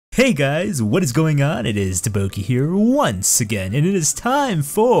Hey guys, what is going on? It is DaBoki here once again, and it is time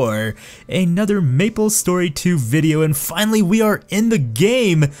for another MapleStory 2 video, and finally we are in the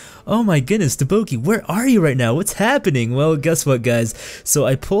game! Oh my goodness, DaBoki, where are you right now? What's happening? Well, guess what guys, so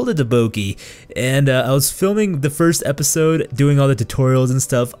I pulled a DaBoki, and I was filming the first episode, doing all the tutorials and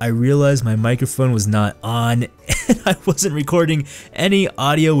stuff. I realized my microphone was not on, and I wasn't recording any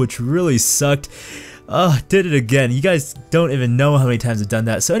audio, which really sucked. Oh, did it again. You guys don't even know how many times I've done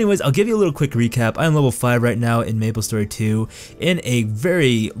that. So anyways, I'll give you a little quick recap. I'm level 5 right now in MapleStory 2 in a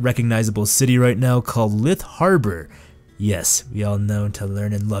very recognizable city right now called Lith Harbor. Yes, we all know to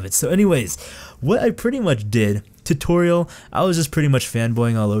learn and love it. So anyways, what I pretty much did, tutorial, I was just pretty much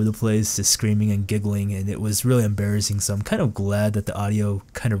fanboying all over the place, just screaming and giggling, and it was really embarrassing, so I'm kind of glad that the audio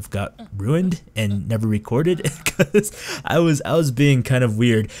kind of got ruined and never recorded because I was being kind of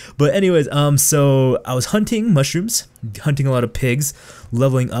weird. But anyways, so I was hunting mushrooms, hunting a lot of pigs,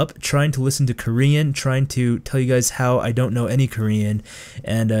 leveling up, trying to listen to Korean, trying to tell you guys how I don't know any Korean,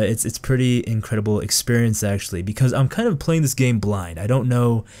 and it's pretty incredible experience actually, because I'm kind of playing this game blind. I don't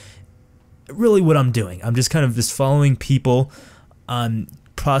know really what I'm doing. I'm just kind of just following people,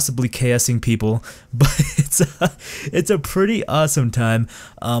 possibly KSing people, but it's a pretty awesome time.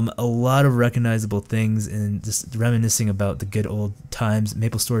 A lot of recognizable things and just reminiscing about the good old times.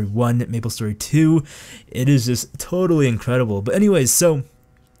 MapleStory 1, MapleStory 2, it is just totally incredible. But anyways, so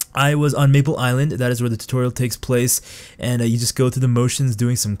I was on Maple Island, that is where the tutorial takes place, and you just go through the motions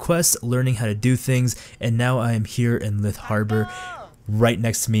doing some quests, learning how to do things, and now I am here in Lith Harbor. Right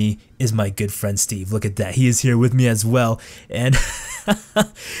next to me is my good friend Steve. Look at that, he is here with me as well, and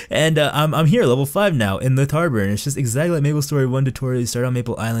I'm here level 5 now in Lith Harbor, and it's just exactly like MapleStory 1 tutorial. You start on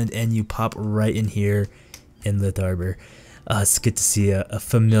Maple Island and you pop right in here in Lith Harbor. It's good to see a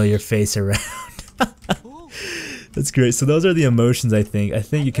familiar face around. That's great. So those are the emotions. I think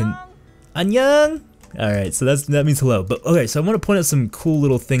you can Annyeong. Alright, so that means hello. But okay, so I want to point out some cool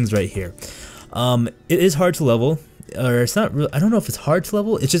little things right here. It is hard to level, or it's not real. I don't know if it's hard to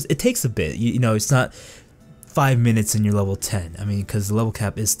level. It's just, it takes a bit. You know, it's not 5 minutes and you're level 10. I mean, because the level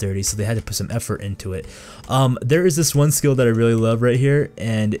cap is 30, so they had to put some effort into it. There is this one skill that I really love right here,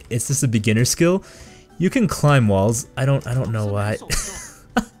 and it's just a beginner skill. You can climb walls. I don't know why.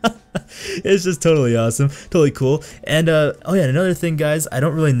 It's just totally awesome, totally cool. And oh yeah, another thing guys, I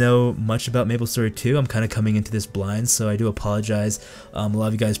don't really know much about MapleStory 2. I'm kind of coming into this blind, so I do apologize. A lot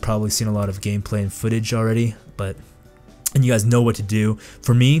of you guys probably seen a lot of gameplay and footage already, and you guys know what to do.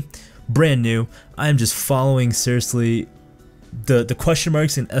 For me, brand new, I'm just following seriously the question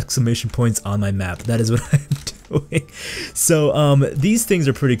marks and exclamation points on my map. That is what I'm doing. So these things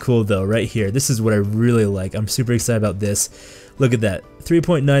are pretty cool though. Right here, this is what I really like. I'm super excited about this. Look at that,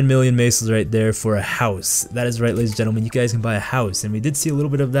 3.9 million mesos right there for a house. That is right, ladies and gentlemen, you guys can buy a house, and we did see a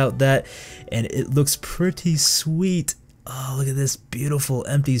little bit about that, and it looks pretty sweet. Oh, look at this beautiful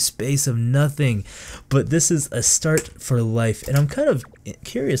empty space of nothing. But this is a start for life, and I'm kind of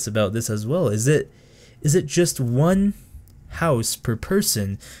curious about this as well. Is it just one house per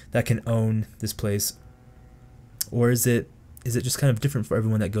person that can own this place, or is it just kind of different for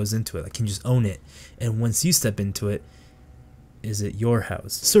everyone that goes into it? Like, can you just own it, and once you step into it, is it your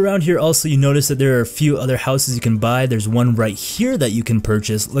house? So around here also you notice that there are a few other houses you can buy. There's one right here that you can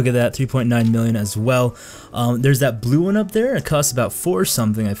purchase. Look at that, 3.9 million as well. There's that blue one up there. It costs about 4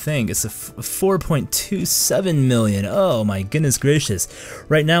 something, I think. It's a 4.27 million. Oh my goodness gracious.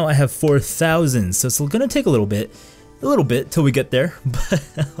 Right now I have 4,000, so it's gonna take a little bit till we get there,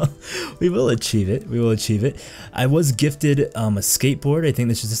 but we will achieve it. We will achieve it. I was gifted a skateboard. I think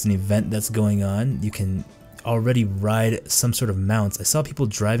this is just an event that's going on. You can already ride some sort of mounts. I saw people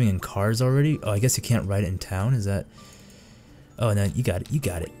driving in cars already. Oh, I guess you can't ride it in town. Is that? Oh no, you got it. You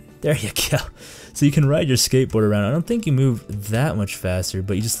got it. There you go. So you can ride your skateboard around. I don't think you move that much faster,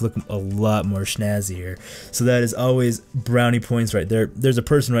 but you just look a lot more snazzier. So that is always brownie points right there. There's a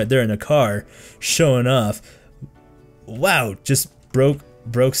person right there in a car showing off. Wow, just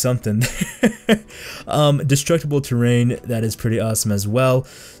broke something. Destructible terrain, that is pretty awesome as well.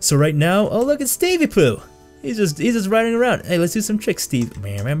 So right now, oh look, it's Stevie Poo. He's just riding around. Hey, let's do some tricks, Steve.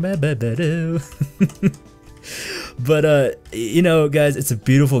 But you know, guys, it's a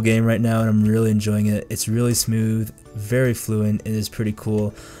beautiful game right now, and I'm really enjoying it. It's really smooth, very fluent. It is pretty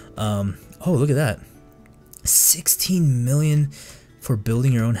cool. Oh, look at that, 16 million for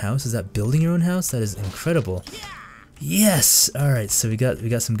building your own house. Is that building your own house? That is incredible. Yes. All right. So we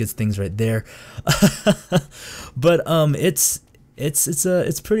got some good things right there. But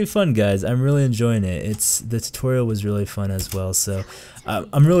it's pretty fun, guys. I'm really enjoying it. The tutorial was really fun as well. So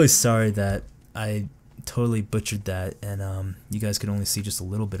I'm really sorry that I totally butchered that, and you guys could only see just a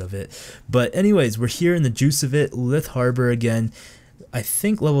little bit of it. But anyways, we're here in the juice of it, Lith Harbor again. I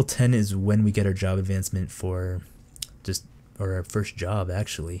think level 10 is when we get our job advancement for or our first job,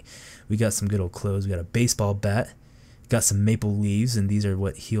 actually. We got some good old clothes. We got a baseball bat, got some maple leaves, and these are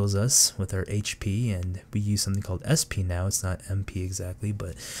what heals us with our HP, and we use something called SP now. It's not MP exactly,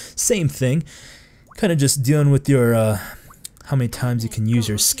 but same thing. Kind of just dealing with your how many times you can use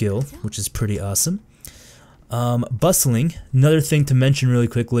your skill, which is pretty awesome. Bustling, another thing to mention really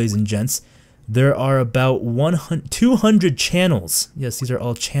quick, ladies and gents. There are about 200 channels. Yes, these are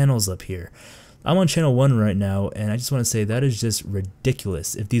all channels up here. I'm on channel 1 right now, and I just want to say that is just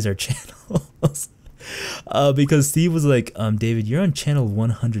ridiculous if these are channels. Because Steve was like, David, you're on channel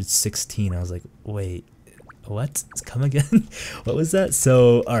 116. I was like, wait, what? Come again? What was that?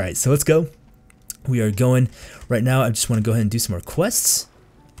 So, alright, so let's go. We are going right now. I just want to go ahead and do some more quests.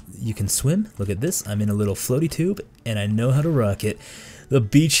 You can swim. Look at this. I'm in a little floaty tube, and I know how to rock it. The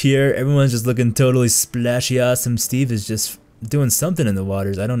beach here, everyone's just looking totally splashy awesome. Steve is just doing something in the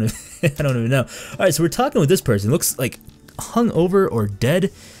waters. I don't know. I don't even know. Alright, so we're talking with this person. Looks like hungover or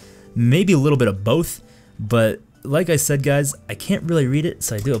dead. Maybe a little bit of both. But like I said, guys, I can't really read it,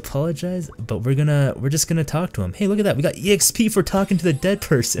 so I do apologize. But we're just gonna talk to him. Hey, look at that. We got EXP for talking to the dead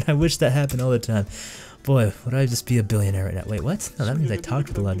person. I wish that happened all the time. Boy, would I just be a billionaire right now. Wait, what? No, that means I talked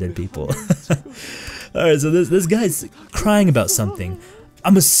with a lot of dead people. Alright, so this guy's crying about something.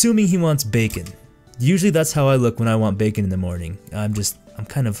 I'm assuming he wants bacon. Usually that's how I look when I want bacon in the morning. I'm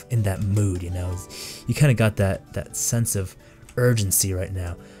kind of in that mood, you know. You kind of got that sense of urgency right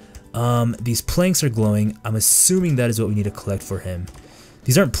now. These planks are glowing. I'm assuming that is what we need to collect for him.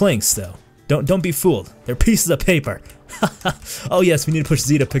 These aren't planks though. Don't be fooled. They're pieces of paper. Oh yes, we need to push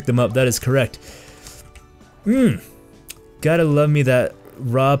Z to pick them up. That is correct. Gotta love me that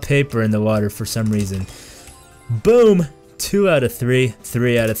raw paper in the water for some reason. Boom! 2 out of 3.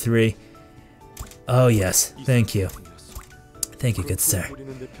 3 out of 3. Oh yes, thank you. Thank you, good sir.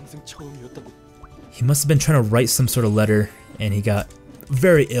 He must have been trying to write some sort of letter, and he got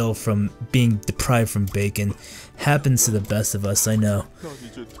very ill from being deprived from bacon. Happens to the best of us, I know.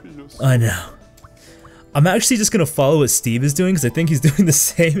 I know. I'm actually just gonna follow what Steve is doing, because I think he's doing the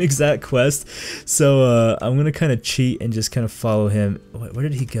same exact quest. So I'm gonna kind of cheat and just kind of follow him. Where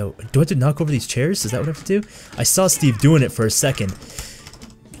did he go? Do I have to knock over these chairs? Is that what I have to do? I saw Steve doing it for a second.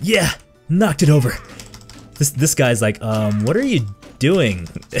 Yeah! Knocked it over. This guy's like, what are you doing?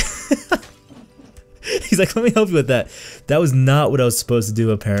 He's like, let me help you with that. That was not what I was supposed to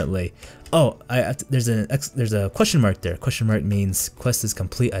do, apparently. Oh, there's a question mark there. Question mark means quest is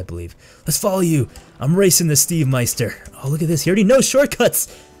complete, I believe. Let's follow you. I'm racing the Steve Meister. Oh, look at this. He already knows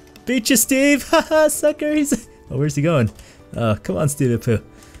shortcuts. Beat you, Steve. Haha, sucker. Oh, where's he going? Oh, come on, Stevie Pooh.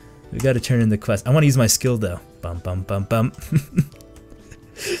 We got to turn in the quest. I want to use my skill though. Bum bum bum bum.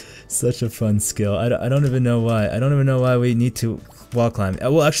 Such a fun skill. I don't even know why. I don't even know why we need to wall climb.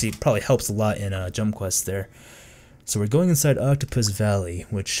 Well, actually, it probably helps a lot in jump quests there. So we're going inside Octopus Valley,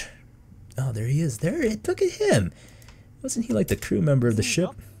 which... Oh, there he is. There, look at him. Wasn't he like the crew member of the ship?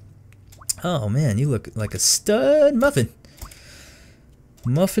 Oh man, you look like a stud muffin.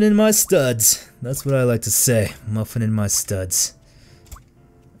 Muffin in my studs. That's what I like to say. Muffin in my studs.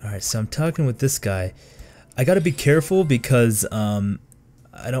 Alright, so I'm talking with this guy. I gotta be careful because I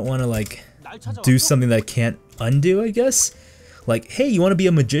don't want to like do something that I can't undo, I guess. Like, hey, you want to be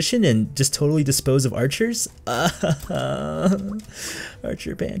a magician and just totally dispose of archers? Archer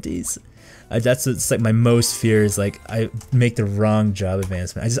panties. That's what's like my most fear is like I make the wrong job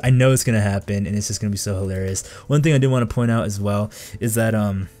advancement. I know it's gonna happen and it's just gonna be so hilarious. One thing I did want to point out as well is that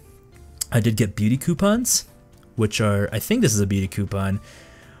I did get beauty coupons, which are, I think this is a beauty coupon,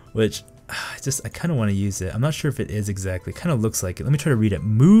 which I kind of want to use it. I'm not sure if it is exactly. It kind of looks like it. Let me try to read it.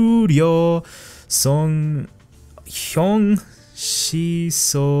 Muryo song hyong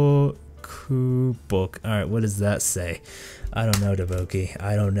shiso kubok. All right, what does that say? I don't know, DaBoki.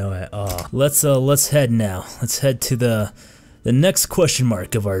 I don't know at all. Let's head now. Let's head to the next question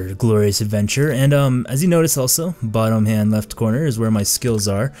mark of our glorious adventure. And as you notice also, bottom hand left corner is where my skills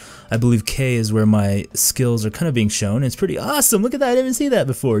are. I believe K is where my skills are kind of being shown. It's pretty awesome. Look at that. I didn't see that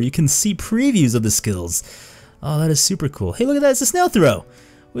before. You can see previews of the skills. Oh, that is super cool. Hey, look at that. It's a snail throw.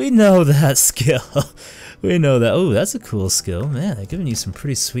 We know that skill. We know that. Oh, that's a cool skill. Man, they're giving you some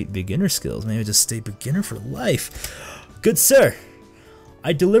pretty sweet beginner skills. Maybe just stay beginner for life. Good sir,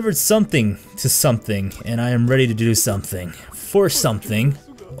 I delivered something to something, and I am ready to do something. For something,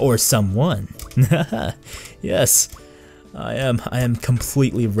 or someone. Yes, I am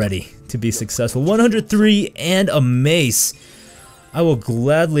completely ready to be successful. 103 and a mace. I will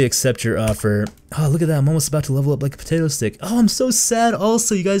gladly accept your offer. Oh, look at that. I'm almost about to level up like a potato stick. Oh, I'm so sad.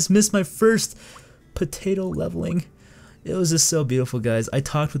 Also, you guys missed my first potato leveling. It was just so beautiful, guys. I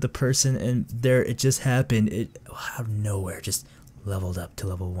talked with the person and there it just happened. It out of nowhere just leveled up to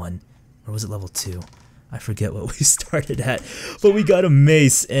level 1. Or was it level 2? I forget what we started at. But we got a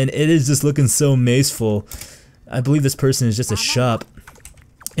mace and it is just looking so maceful. I believe this person is just a shop.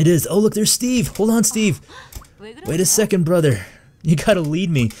 It is. Oh, look, there's Steve. Hold on, Steve. Wait a second, brother. You gotta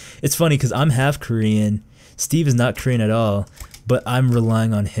lead me. It's funny because I'm half Korean. Steve is not Korean at all. But I'm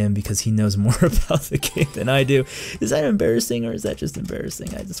relying on him because he knows more about the game than I do. Is that embarrassing or is that just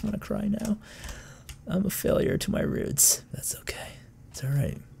embarrassing? I just want to cry now. I'm a failure to my roots. That's okay. It's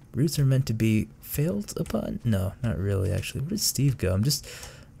alright. Roots are meant to be failed upon? No, not really actually. Where did Steve go?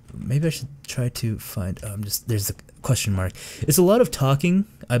 Maybe I should try to find, there's a question mark. It's a lot of talking.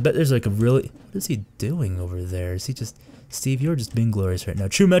 I bet there's like a really, what is he doing over there? Is he just, Steve, you're just being glorious right now.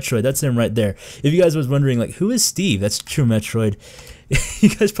 True Metroid, that's him right there. If you guys was wondering, like, who is Steve? That's True Metroid. You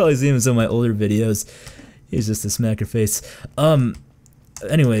guys probably see him in some of my older videos. He's just a smacker face.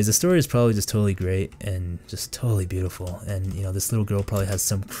 Anyways, the story is probably just totally great and just totally beautiful. And, you know, this little girl probably has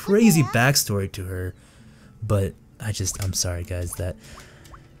some crazy backstory to her. But I'm sorry, guys, that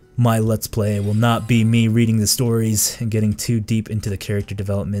my Let's Play will not be me reading the stories and getting too deep into the character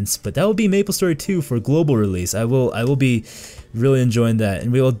developments, but that will be MapleStory 2 for global release. I will be really enjoying that,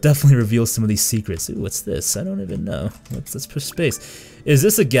 and we will definitely reveal some of these secrets. Ooh, what's this? I don't even know. Let's push space. Is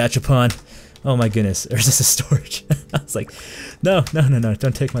this a gachapon? Oh my goodness, or is this a storage? I was like, no,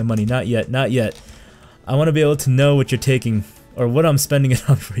 don't take my money. Not yet, not yet. I want to be able to know what you're taking, or what I'm spending it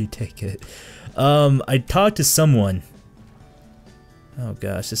on before you take it. I talked to someone. Oh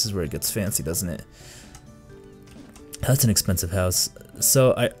gosh, this is where it gets fancy, doesn't it? That's an expensive house.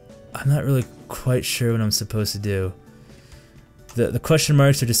 So I'm not really quite sure what I'm supposed to do. The question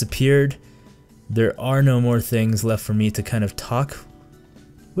marks are disappeared. There are no more things left for me to kind of talk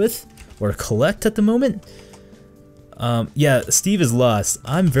with or collect at the moment. Yeah, Steve is lost.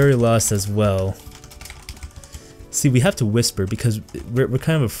 I'm very lost as well. See, we have to whisper because we're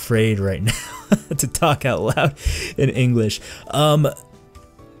kind of afraid right now to talk out loud in English. I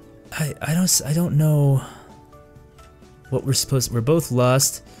don't know what we're supposed. We're both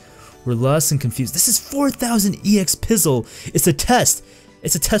lost. We're lost and confused. This is 4,000 EX Pizzle. It's a test.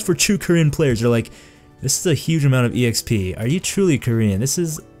 It's a test for true Korean players. They're like, this is a huge amount of EXP. Are you truly Korean? This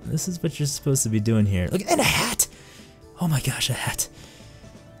is what you're supposed to be doing here. Look, and a hat. Oh my gosh, a hat.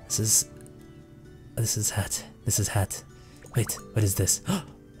 This is hat. This is hat. Wait, what is this?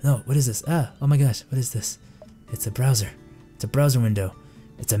 No, what is this? Ah, oh my gosh, what is this? It's a browser. It's a browser window.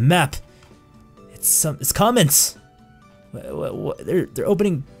 It's a map. It's comments. What? They're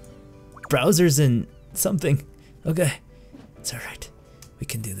opening browsers and something. Okay, it's all right. We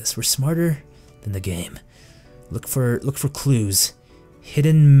can do this. We're smarter than the game. Look for clues,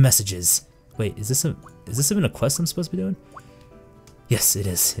 hidden messages. Wait, is this even a quest I'm supposed to be doing? Yes, it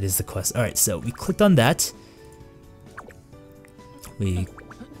is. It is the quest. All right, so we clicked on that. We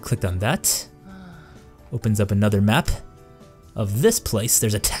clicked on that. Opens up another map of this place.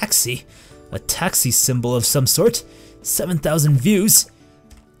 There's a taxi symbol of some sort. 7,000 views.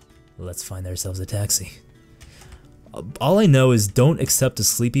 Let's find ourselves a taxi. All I know is don't accept a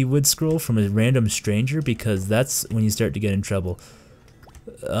Sleepywood scroll from a random stranger because that's when you start to get in trouble.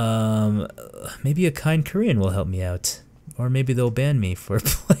 Maybe a kind Korean will help me out. Or maybe they'll ban me for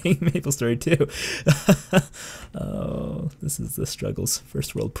playing MapleStory 2. Oh, this is the struggles,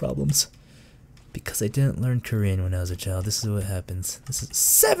 first world problems. Because I didn't learn Korean when I was a child, this is what happens. This is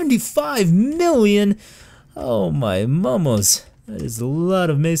 75 million! Oh my momos. That is a lot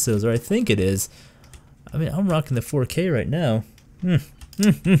of mesos, or I think it is. I mean, I'm rocking the 4K right now.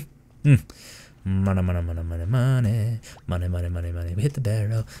 Money, money, money, money, money, money, money, money, money. We hit the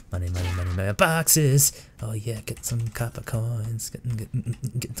barrel. Money, money, money, money. Boxes. Oh yeah, get some copper coins.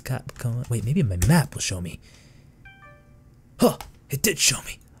 Get the copper coins. Wait, maybe my map will show me. Huh! It did show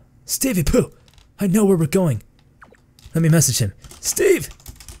me. Stevie Pooh, I know where we're going. Let me message him. Steve,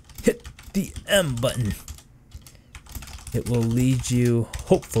 hit the M button. It will lead you,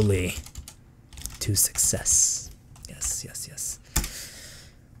 hopefully, to success. Yes, yes, yes.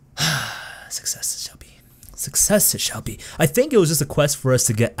 Success it shall be. Success it shall be. I think it was just a quest for us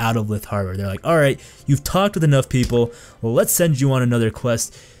to get out of Lith Harbor. They're like, alright, you've talked with enough people. Well, let's send you on another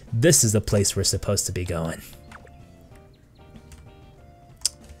quest. This is the place we're supposed to be going.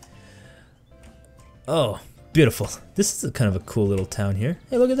 Oh, beautiful. This is kind of a cool little town here.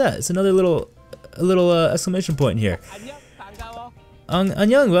 Hey, look at that. It's another little exclamation point here.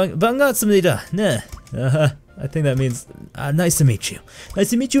 안녕, 반갑습니다. 네. I think that means nice to meet you. Nice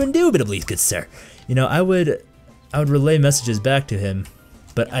to meet you indubitably, good sir. You know, I would relay messages back to him,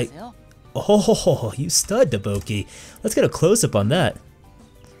 but oh, you stud, DaBoki. Let's get a close-up on that.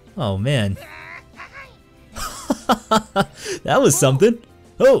 Oh, man. That was something.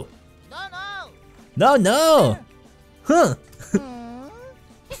 Oh. No. Huh.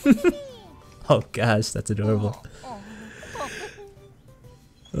 Oh, gosh, that's adorable.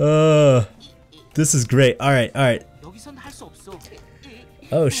 This is great. All right.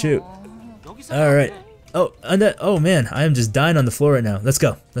 Oh, shoot. All right. Oh, oh man, I am just dying on the floor right now. Let's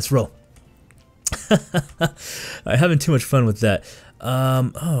go. Let's roll. I'm having too much fun with that.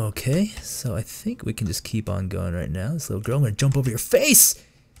 Oh, okay. So I think we can just keep on going right now. This little girl, I'm gonna jump over your face.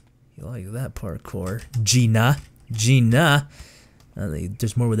 You like that parkour, Gina?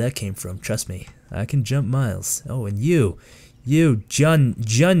 There's more where that came from. Trust me, I can jump miles. Oh, and you, Jun.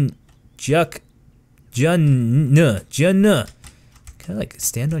 Can I like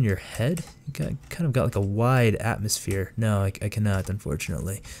stand on your head? You kind of got like a wide atmosphere. No, I cannot,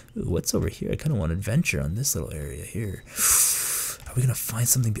 unfortunately. Ooh, what's over here? I kind of want adventure on this little area here. Are we gonna find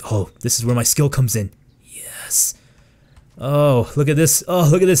something? Oh, this is where my skill comes in. Yes. Oh, look at this. Oh,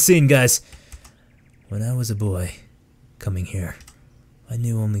 look at this scene, guys. When I was a boy, coming here, I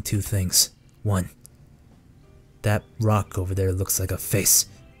knew only two things. One, that rock over there looks like a face.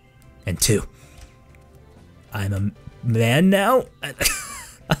 And two, I'm a man now? I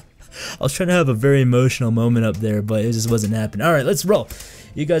was trying to have a very emotional moment up there, but it just wasn't happening. Alright, let's roll.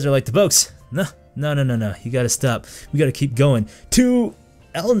 You guys are like the folks. No. You gotta stop. We gotta keep going. To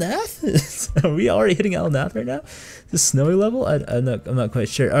Elnath? Are we already hitting Elnath right now? The snowy level? I'm not quite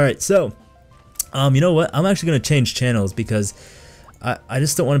sure. Alright, so you know what? I'm actually gonna change channels because I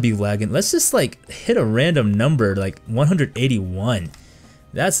just don't want to be lagging. Let's just like hit a random number like 181.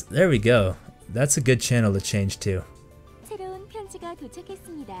 There we go. That's a good channel to change to.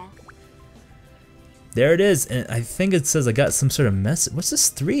 There it is, and I think it says I got some sort of message. What's this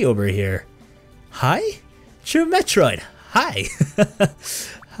 3 over here? Hi? True Metroid. Hi.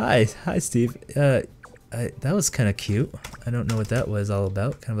 Hi, Steve. That was kind of cute. I don't know what that was all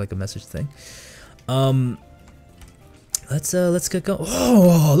about. Kind of like a message thing. Let's get going.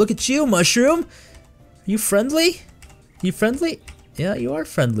 Oh, look at you, Mushroom. Are you friendly? You friendly? Yeah, you are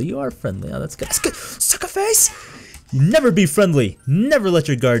friendly. Oh, that's good. That's good. Sucker face. You never be friendly. Never let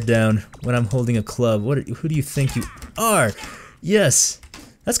your guard down when I'm holding a club. Who do you think you are? Yes.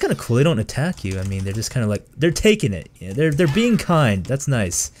 That's kind of cool. They don't attack you. I mean, they're just kind of like, they're taking it. Yeah, they're being kind. That's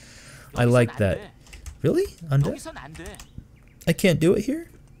nice. I like that. Really? I can't do it here?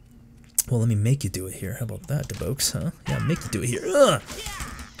 Well, let me make you do it here. How about that, DaBokes, huh? Yeah, make you do it here. Ugh.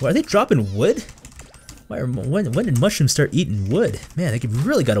 Well, are they dropping wood? When did mushrooms start eating wood? Man, they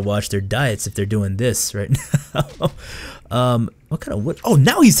really gotta watch their diets if they're doing this right now. What kind of wood? Oh,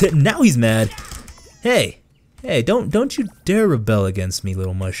 now he's hitting. Now he's mad. Hey, don't you dare rebel against me,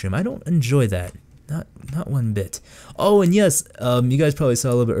 little mushroom. I don't enjoy that. Not one bit. Oh, and yes, you guys probably saw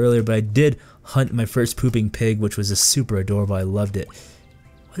a little bit earlier, but I did hunt my first pooping pig, which was just super adorable. I loved it.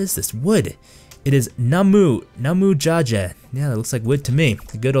 What is this? Wood. It is Namu Jaja. Yeah, that looks like wood to me.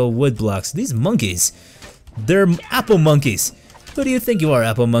 The good old wood blocks. These monkeys. They're apple monkeys. Who do you think you are,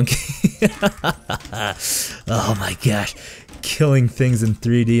 apple monkey? Oh my gosh. Killing things in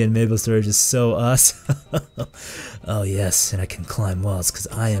 3D and MapleStory is just so awesome. Oh yes, and I can climb walls because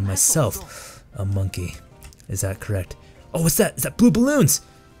I am myself a monkey. Is that correct? Oh, what's that? Is that blue balloons?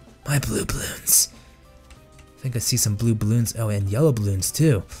 My blue balloons. I think I see some blue balloons. Oh, and yellow balloons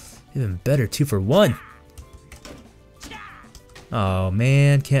too. Even better, 2 for 1. Oh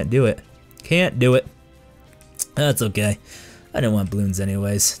man, can't do it. Can't do it. That's okay. I didn't want balloons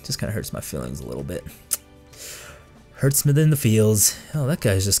anyways. Just kind of hurts my feelings a little bit. Hurts me in the feels. Oh, that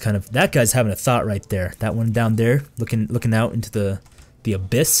guy's just kind of, that guy's having a thought right there. That one down there, looking out into the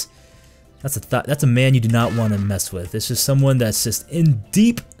abyss. That's a thought. That's a man you do not want to mess with. It's just someone that's just in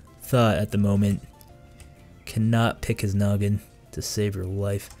deep thought at the moment. Cannot pick his noggin to save your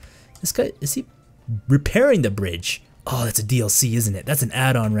life. This guy, is he repairing the bridge? Oh, that's a DLC, isn't it? That's an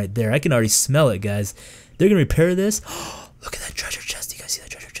add-on right there. I can already smell it, guys. They're gonna repair this. Oh, look at that treasure chest. You guys see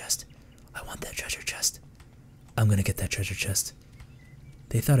that treasure chest? I want that treasure chest. I'm gonna get that treasure chest.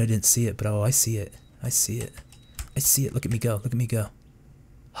 They thought I didn't see it, but oh, I see it. I see it. I see it. Look at me go. Look at me go.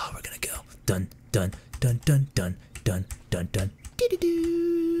 Oh, we're gonna go. Dun, dun, dun, dun, dun, dun, dun, dun.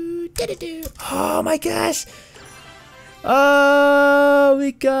 Do-do-do, do-do-do. Oh my gosh. Oh,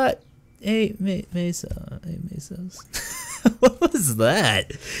 we got 8 mesos. What was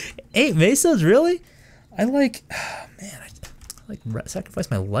that? 8 mesos, really? I like, oh man, I like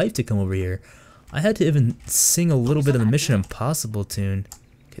sacrifice my life to come over here. I had to even sing a little bit of the Mission Impossible tune.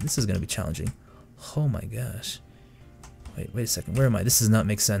 Okay, this is gonna be challenging. Oh my gosh. Wait a second. Where am I? This does not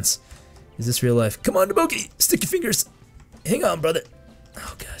make sense. Is this real life? Come on, DaBoki! Stick your fingers! Hang on, brother.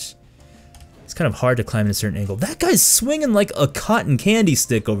 Oh gosh. It's kind of hard to climb in a certain angle. That guy's swinging like a cotton candy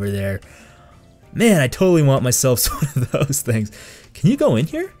stick over there. Man, I totally want myself one of those things. Can you go in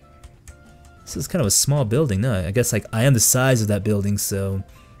here? This is kind of a small building. No, I guess like I am the size of that building, so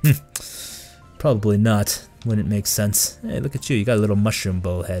probably not. Wouldn't make sense. Hey, look at you. You got a little mushroom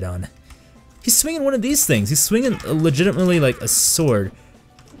bow head on. He's swinging one of these things. He's swinging legitimately like a sword.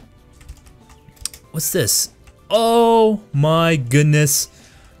 What's this? Oh my goodness.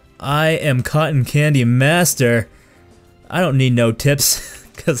 I am Cotton Candy Master. I don't need no tips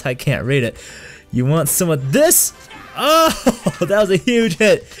because I can't read it. You want some of this? Oh, that was a huge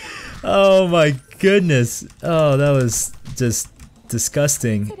hit. Oh my goodness. Oh, that was just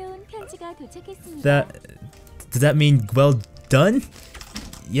disgusting. Did that mean well done?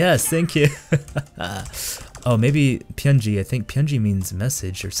 Yes, thank you. Oh, maybe Pyunji. I think Pyunji means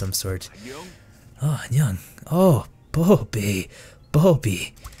message or some sort. Oh, Nyang. Oh, Bobby.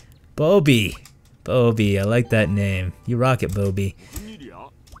 Bobby. Bobby. Bobby. I like that name. You rock it, Bobby.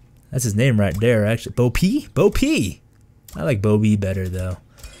 That's his name right there, actually. Bo-P? Bo-P. I like Bobby better, though.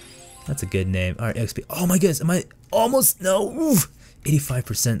 That's a good name. Alright, XP. Oh my goodness. Am I almost? No. Oof.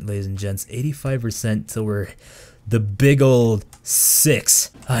 85%, ladies and gents. 85% till we're the big old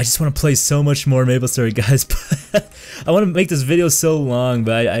 6. I just want to play so much more MapleStory, guys. I want to make this video so long,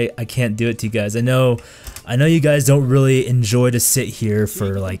 but I can't do it to you guys. I know you guys don't really enjoy to sit here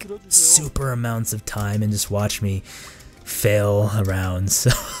for like super amounts of time and just watch me fail around.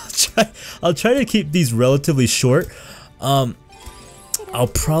 So I'll try to keep these relatively short. I'll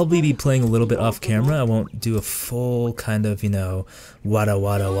probably be playing a little bit off camera. I won't do a full kind of, you know, wada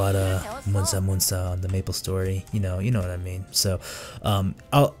munsa munsa on the MapleStory. You know what I mean. So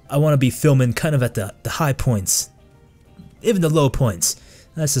I want to be filming kind of at the high points, even the low points.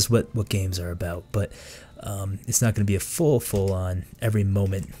 That's just what games are about. But it's not going to be a full on every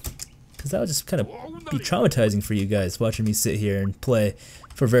moment, because that would just kind of be traumatizing for you guys watching me sit here and play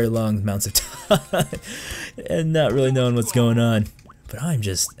for very long amounts of time and not really knowing what's going on. But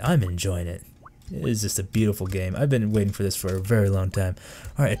I'm enjoying it. It is just a beautiful game. I've been waiting for this for a very long time.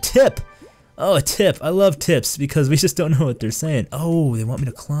 Alright, a tip! Oh, a tip. I love tips because we just don't know what they're saying. Oh, they want me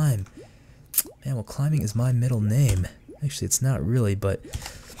to climb. Man, well, climbing is my middle name. Actually, it's not really, but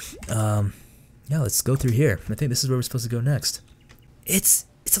yeah, let's go through here. I think this is where we're supposed to go next. It's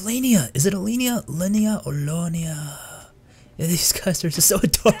Alenia. Is it Alenia? Lenia or Lonia? Yeah, these guys are just so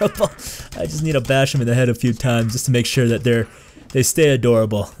adorable. I just need to bash them in the head a few times just to make sure that they stay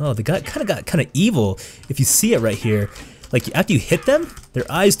adorable. Oh, the guy kind of evil. If you see it right here, like after you hit them, their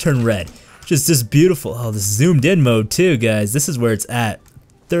eyes turn red. Just beautiful. Oh, this zoomed in mode too, guys. This is where it's at.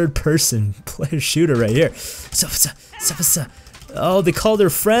 Third person player shooter right here. Oh, they call their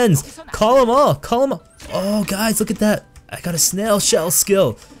friends. Call them all. Call them all. Oh, guys, look at that. I got a snail shell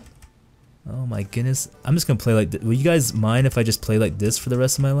skill. Oh my goodness. I'm just gonna play like this. Will you guys mind if I just play like this for the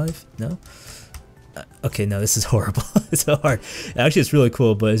rest of my life? No? Okay, no, this is horrible. It's so hard. Actually, it's really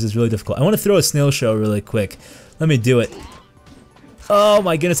cool, but it's just really difficult. I want to throw a snail shell really quick. Let me do it. Oh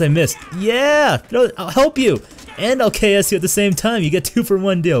my goodness, I missed. Yeah! I'll help you! And I'll KS you at the same time. You get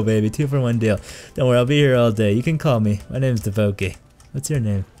 2-for-1 deal, baby. 2-for-1 deal. Don't worry, I'll be here all day. You can call me. My name's DaBoki. What's your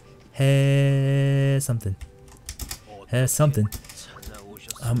name? Hey, something. Hey, something.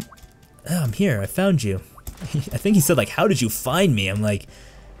 Oh, I'm here. I found you. I think he said, like, how did you find me? I'm like,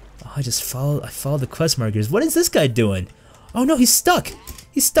 oh, I followed the quest markers. What is this guy doing? Oh no, he's stuck.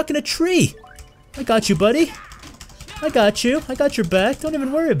 He's stuck in a tree. I got you, buddy. I got you. I got your back. Don't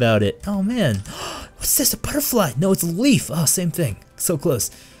even worry about it. Oh man. What's this? A butterfly? No, it's a leaf. Oh, same thing. So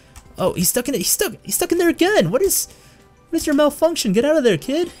close. Oh, he's stuck in it. He's stuck in there again. What is your malfunction? Get out of there,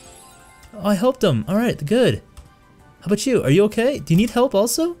 kid. Oh, I helped him. All right, good. How about you? Are you okay? Do you need help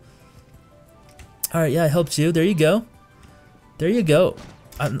also? All right, yeah, I helped you. There you go. There you go.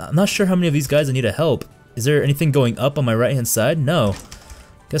 I'm not sure how many of these guys I need to help. Is there anything going up on my right-hand side? No.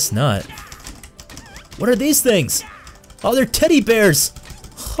 Guess not. What are these things? Oh, they're teddy bears.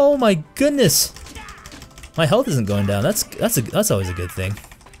 Oh my goodness. My health isn't going down. That's always a good thing.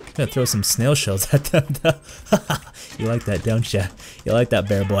 I'm gonna throw some snail shells at them. You like that, don't ya? You like that,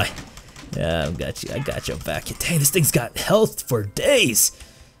 bear boy? Yeah, I got you. I got your back. Dang, this thing's got health for days.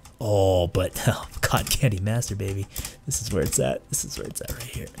 Oh, but cotton candy master, baby. This is where it's at. This is where it's at right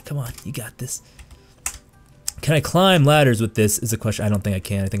here. Come on, you got this. Can I climb ladders with this? Is a question. I don't think I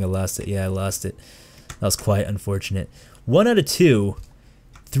can. I think I lost it. Yeah, I lost it. That was quite unfortunate. 1 out of 2.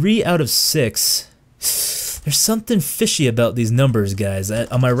 3 out of 6. There's something fishy about these numbers, guys.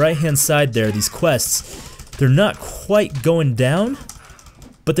 On my right-hand side there, these quests, they're not quite going down,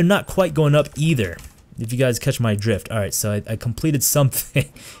 but they're not quite going up either. If you guys catch my drift. Alright, so I completed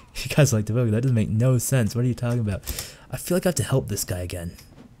something. You guys are like, DaBoki, that doesn't make no sense. What are you talking about? I feel like I have to help this guy again.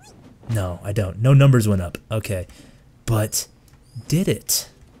 No, I don't. No numbers went up. Okay. But did it?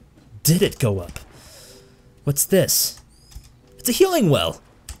 Did it go up? What's this? It's a healing well.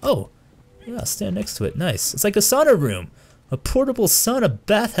 Oh, yeah, I'll stand next to it. Nice. It's like a sauna room. A portable sauna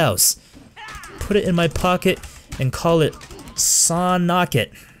bathhouse. Put it in my pocket and call it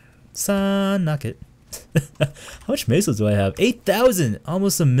Sonocket. Sonocket. How much mesos do I have? 8,000,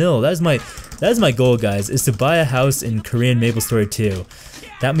 almost a mil. That is my goal, guys, is to buy a house in Korean MapleStory 2.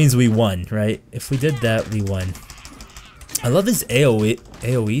 That means we won, right? If we did that, we won. I love these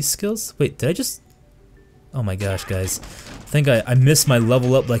AoE skills. Wait, did I just... Oh my gosh, guys. I think I missed my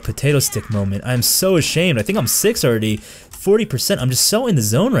level up like potato stick moment. I'm so ashamed. I think I'm 6 already. 40%. I'm just so in the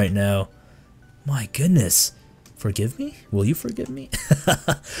zone right now. My goodness. Forgive me? Will you forgive me?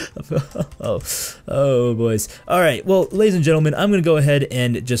 oh, boys. Alright, well, ladies and gentlemen, I'm going to go ahead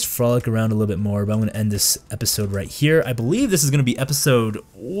and just frolic around a little bit more, but I'm going to end this episode right here. I believe this is going to be episode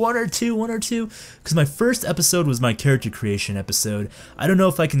 1 or 2, because my first episode was my character creation episode. I don't know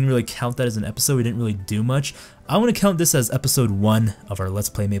if I can really count that as an episode. We didn't really do much. I want to count this as episode 1 of our Let's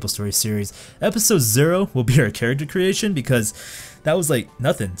Play MapleStory series. Episode 0 will be our character creation, because that was like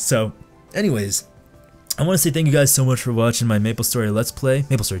nothing. So, anyways, I want to say thank you guys so much for watching my MapleStory Let's Play.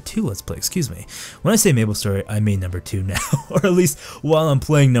 MapleStory 2 Let's Play, excuse me. When I say MapleStory, I mean number 2 now, or at least while I'm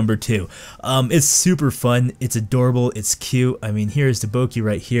playing number 2. It's super fun, it's adorable, it's cute. I mean, here's DaBoki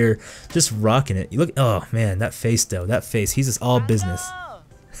right here, just rocking it. You look, oh man, that face though, that face, he's just all business.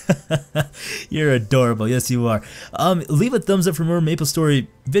 You're adorable, yes you are. Leave a thumbs up for more MapleStory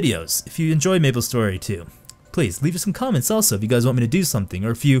videos if you enjoy MapleStory 2. Please, leave us some comments also if you guys want me to do something,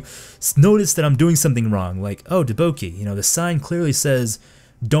 or if you notice that I'm doing something wrong, like, oh, DaBoki, you know, the sign clearly says,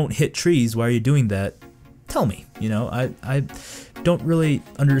 don't hit trees, why are you doing that? Tell me, you know, I don't really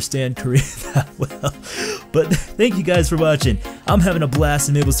understand Korean that well, but thank you guys for watching. I'm having a blast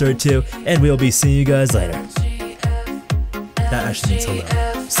in MapleStory 2, and we'll be seeing you guys later. That actually means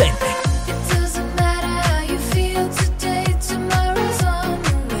hello. Same thing.